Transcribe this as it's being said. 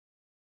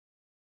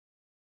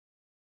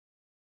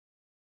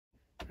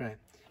Right,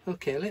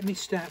 okay, let me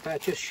start by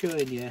just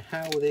showing you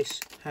how this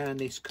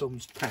harness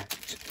comes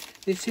packed.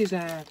 This is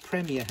our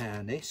Premier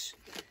harness.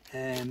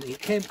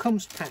 It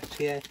comes packed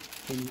here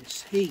in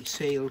heat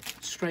sealed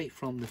straight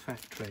from the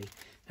factory.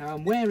 Now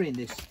I'm wearing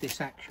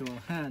this actual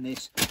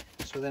harness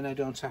so then I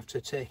don't have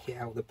to take it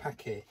out the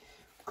packet.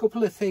 A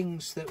couple of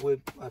things that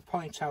I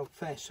point out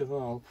first of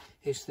all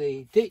is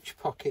the ditch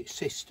pocket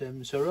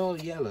systems are all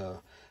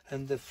yellow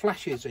and the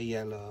flashes are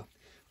yellow,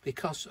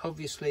 because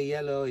obviously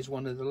yellow is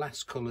one of the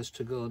last colours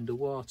to go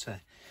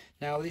underwater.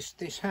 Now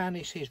this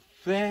harness is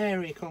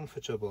very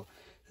comfortable.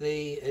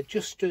 The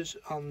adjusters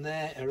on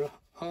there are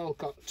all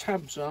got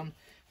tabs on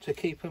to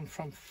keep them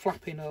from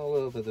flapping all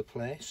over the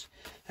place,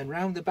 and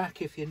round the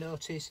back, if you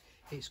notice,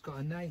 it's got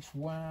a nice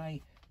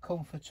wide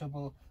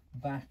comfortable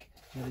back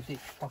with the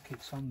ditch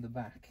pockets on the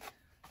back.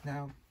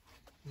 Now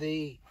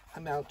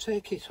I'll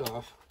take it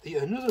off.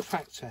 Another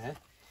factor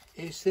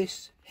is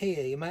this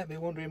here. You might be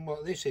wondering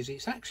what this is.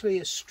 It's actually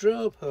a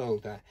strobe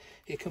holder.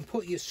 You can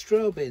put your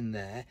strobe in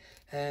there,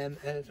 and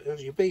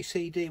your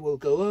BCD will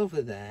go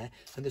over there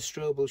and the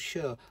strobe will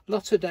show.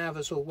 Lots of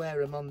divers will wear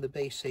them on the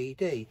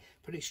BCD,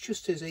 but it's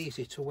just as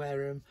easy to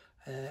wear them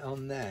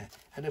on there.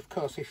 And of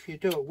course, if you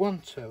don't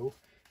want to,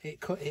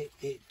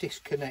 it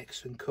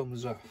disconnects and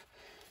comes off.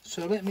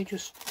 So let me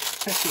just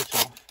take it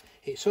off.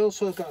 It's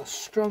also got a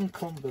strong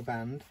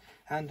cummerbund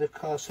and of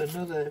course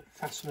another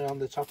fastener on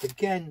the top.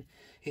 Again,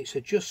 it's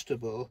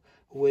adjustable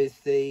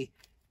with the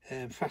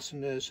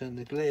fasteners and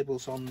the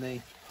labels on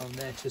there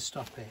to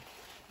stop it.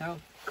 Now,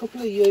 a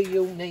couple of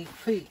unique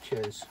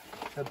features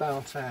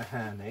about our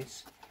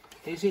harness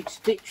is its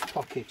ditch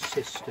pocket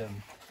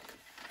system.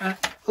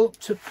 Up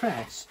to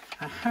press,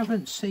 I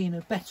haven't seen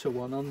a better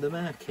one on the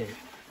market.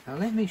 Now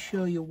let me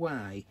show you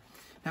why.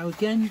 Now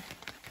again,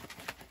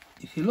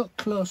 if you look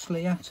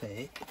closely at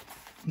it,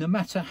 no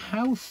matter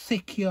how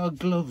thick your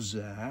gloves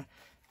are,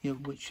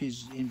 which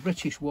is in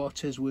British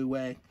waters we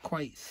wear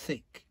quite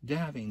thick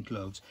diving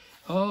gloves,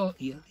 or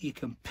you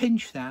can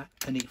pinch that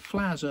and it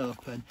flies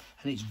open,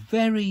 and it's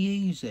very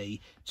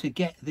easy to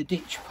get the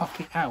ditch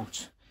pocket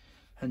out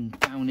and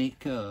down it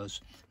goes.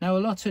 Now a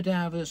lot of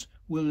divers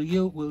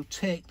will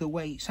take the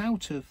weights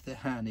out of the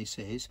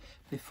harnesses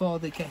before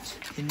they get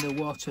in the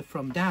water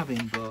from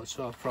diving boats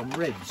or from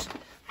rigs,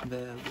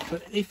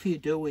 but if you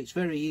do, it's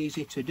very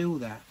easy to do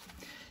that.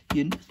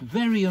 You're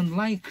very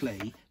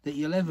unlikely that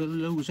you'll ever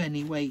lose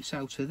any weights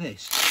out of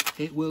this.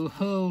 It will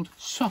hold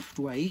soft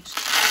weights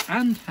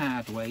and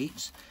hard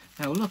weights.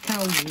 Now look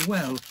how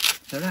well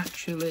they're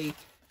actually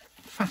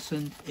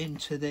fastened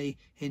into the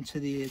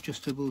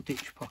adjustable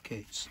ditch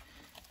pockets.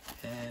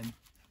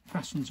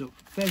 Fastens up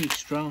very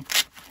strong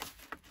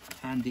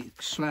and it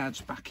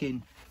slides back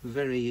in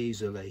very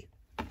easily.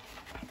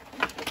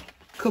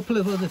 Couple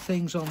of other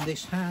things on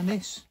this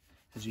harness.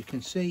 As you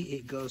can see,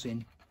 it goes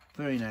in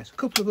very nice. A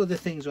couple of other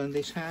things on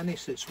this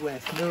harness that's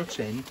worth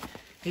noting.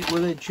 It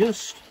will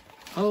adjust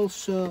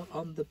also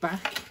on the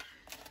back,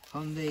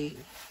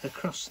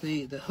 across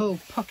the whole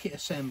pocket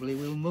assembly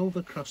will move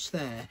across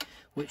there,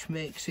 which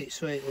makes it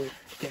so it will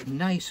get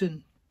nice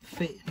and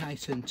fit,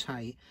 nice and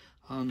tight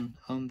on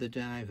the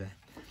diver.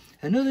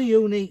 Another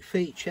unique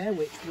feature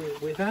which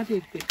we've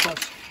added because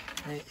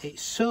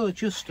it's so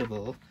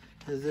adjustable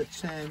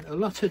that a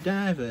lot of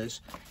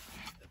divers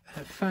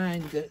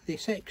find that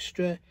this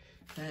extra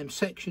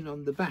section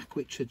on the back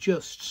which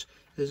adjusts,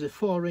 there's a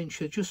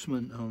 4-inch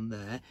adjustment on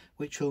there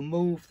which will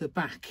move the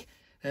back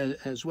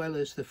as well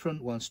as the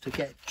front ones to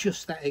get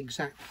just that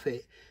exact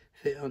fit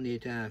on your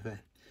diver.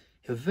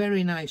 A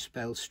very nice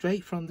belt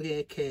straight from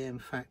the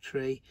AKM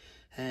factory,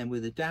 and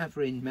with the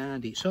diver in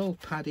mind. It's all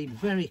padded,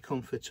 very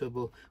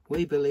comfortable.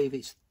 We believe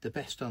it's the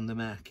best on the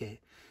market.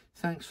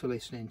 Thanks for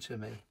listening to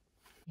me.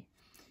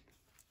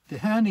 The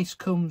harness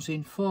comes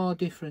in 4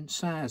 different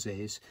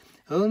sizes.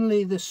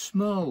 Only the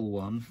small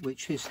one,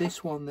 which is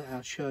this one that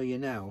I'll show you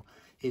now,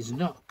 is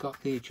not got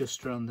the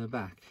adjuster on the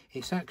back.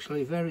 It's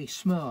actually very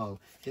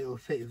small. It'll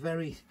fit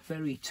very,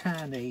 very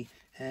tiny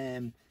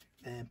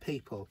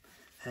people.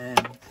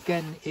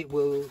 Again,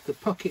 the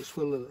pockets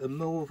will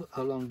move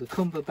along the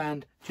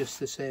cummerbund just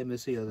the same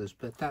as the others,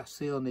 but that's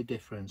the only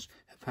difference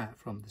apart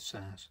from the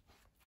size.